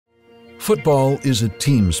Football is a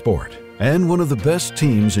team sport, and one of the best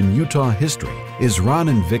teams in Utah history is Ron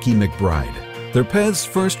and Vicky McBride. Their paths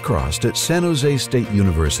first crossed at San Jose State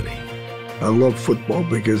University. I love football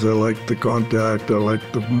because I like the contact, I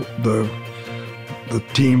like the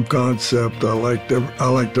team concept, I liked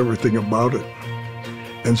everything about it.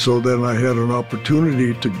 And so then I had an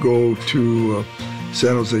opportunity to go to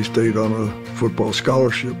San Jose State on a football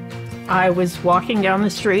scholarship. I was walking down the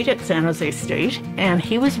street at San Jose State, and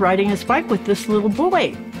he was riding his bike with this little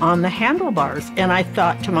boy on the handlebars. And I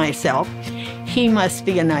thought to myself, he must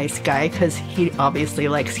be a nice guy because he obviously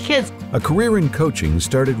likes kids. A career in coaching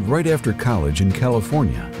started right after college in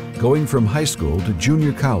California, going from high school to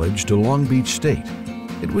junior college to Long Beach State.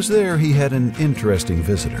 It was there he had an interesting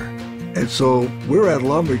visitor. And so we were at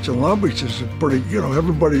Long Beach, and Long Beach is pretty,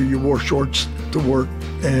 everybody, you wore shorts to work,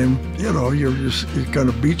 and, you're kind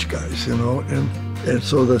of beach guys, And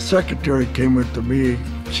so the secretary came in to me.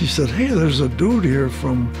 She said, "Hey, there's a dude here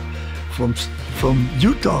from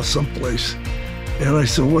Utah someplace." And I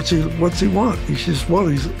said, what's he want? He says, "Well,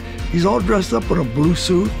 he's all dressed up in a blue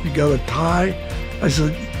suit. He got a tie." I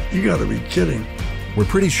said, "You got to be kidding." We're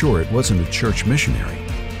pretty sure it wasn't a church missionary,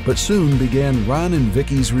 but soon began Ron and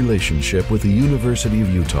Vicky's relationship with the University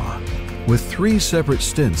of Utah, with 3 separate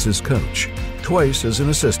stints as coach, twice as an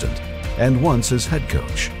assistant, and once as head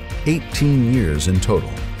coach, 18 years in total.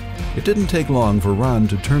 It didn't take long for Ron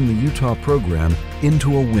to turn the Utah program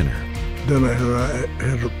into a winner. Then I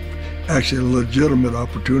had actually a legitimate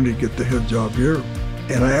opportunity to get the head job here,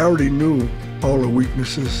 and I already knew all the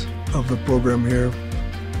weaknesses of the program here,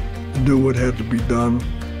 knew what had to be done,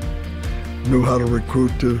 knew how to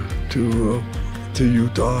recruit to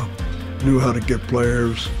Utah, knew how to get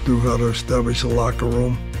players, knew how to establish a locker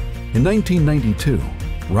room. In 1992,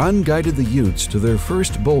 Ron guided the Utes to their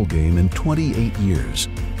first bowl game in 28 years.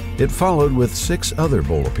 It followed with 6 other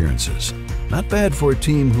bowl appearances. Not bad for a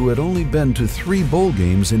team who had only been to 3 bowl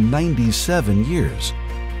games in 97 years.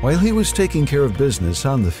 While he was taking care of business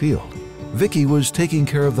on the field, Vicky was taking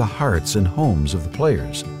care of the hearts and homes of the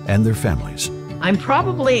players and their families. I'm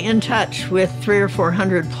probably in touch with 300 or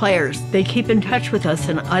 400 players. They keep in touch with us,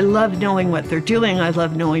 and I love knowing what they're doing. I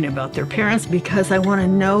love knowing about their parents because I want to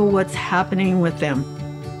know what's happening with them.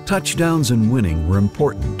 Touchdowns and winning were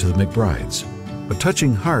important to the McBrides, but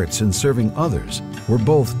touching hearts and serving others were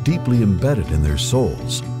both deeply embedded in their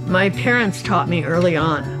souls. My parents taught me early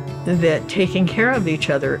on that taking care of each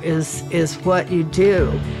other is what you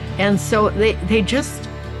do. And so they just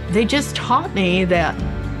taught me that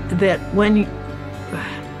when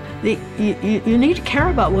you need to care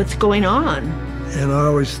about what's going on. And I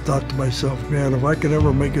always thought to myself, man, if I could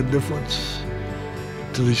ever make a difference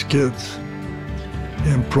to these kids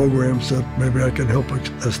in programs that maybe I can help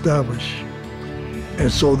establish.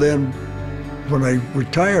 And so then when I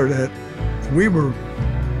retired at Weber,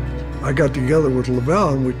 I got together with Lavelle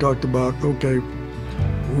and we talked about, okay,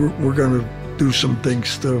 we're going to do some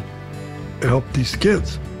things to help these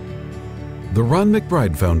kids. The Ron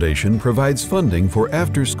McBride Foundation provides funding for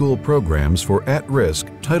after-school programs for at-risk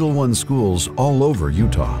Title I schools all over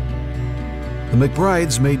Utah. The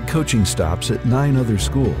McBrides made coaching stops at 9 other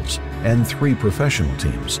schools and 3 professional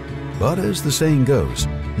teams. But as the saying goes,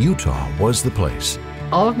 Utah was the place.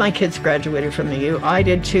 All of my kids graduated from the U. I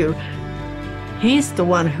did too. He's the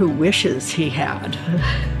one who wishes he had.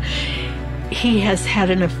 He has had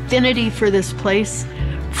an affinity for this place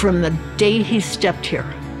from the day he stepped here.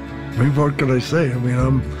 I mean, what can I say? I mean,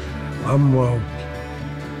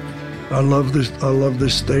 I love this. I love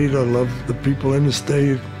this state. I love the people in the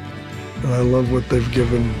state, and I love what they've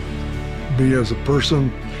given me as a person,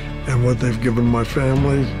 and what they've given my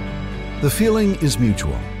family. The feeling is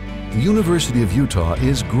mutual. The University of Utah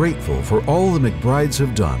is grateful for all the McBrides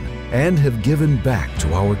have done and have given back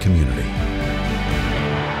to our community,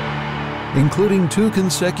 including 2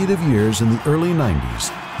 consecutive years in the early 90s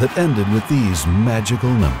that ended with these magical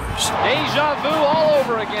numbers. Deja vu all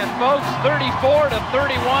over again, folks.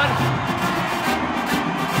 34-31.